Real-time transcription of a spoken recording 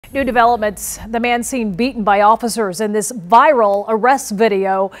New developments. The man seen beaten by officers in this viral arrest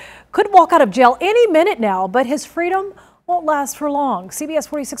video could walk out of jail any minute now, but his freedom won't last for long. CBS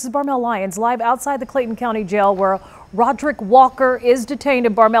 46's Barmel Lyons live outside the Clayton County jail where Roderick Walker is detained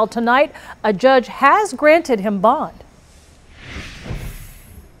in Barmel tonight. A judge has granted him bond.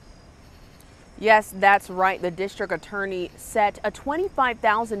 Yes, that's right. The district attorney set a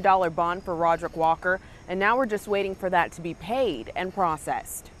 $25,000 bond for Roderick Walker, and now we're just waiting for that to be paid and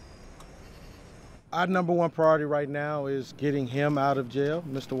processed. Our number one priority right now is getting him out of jail,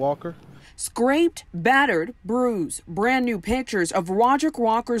 Mr. Walker. Scraped, battered, bruised. Brand new pictures of Roderick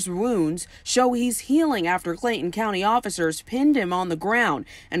Walker's wounds show he's healing after Clayton County officers pinned him on the ground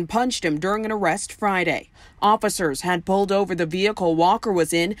and punched him during an arrest Friday. Officers had pulled over the vehicle Walker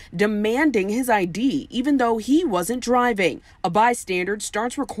was in, demanding his ID, even though he wasn't driving. A bystander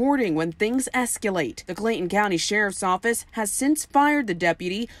starts recording when things escalate. The Clayton County Sheriff's Office has since fired the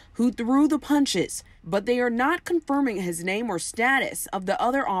deputy who threw the punches, but they are not confirming his name or status of the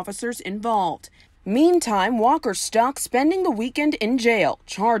other officers involved. Meantime, Walker's stuck spending the weekend in jail,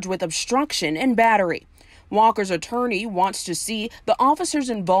 charged with obstruction and battery. Walker's attorney wants to see the officers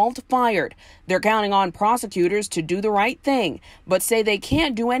involved fired. They're counting on prosecutors to do the right thing, but say they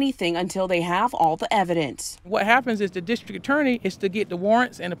can't do anything until they have all the evidence. What happens is the district attorney is to get the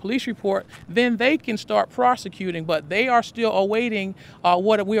warrants and the police report, then they can start prosecuting, but they are still awaiting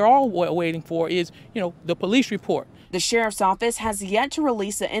what we're all waiting for is, the police report. The sheriff's office has yet to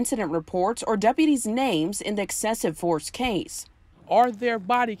release the incident reports or deputies' names in the excessive force case. Are there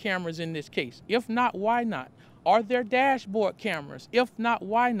body cameras in this case? If not, why not? Are there dashboard cameras? If not,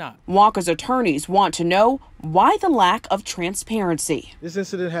 why not? Walker's attorneys want to know why the lack of transparency. This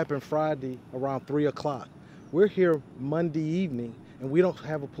incident happened Friday around 3 o'clock. We're here Monday evening and we don't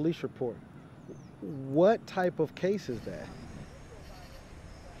have a police report. What type of case is that?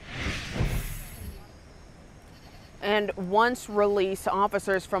 And once released,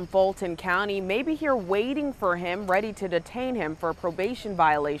 officers from Fulton County may be here waiting for him, ready to detain him for a probation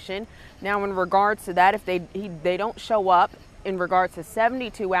violation. Now, in regards to that, if they don't show up in regards to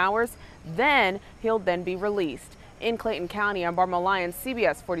 72 hours, then he'll then be released. In Clayton County, I'm Barmel Lyons,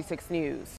 CBS 46 News.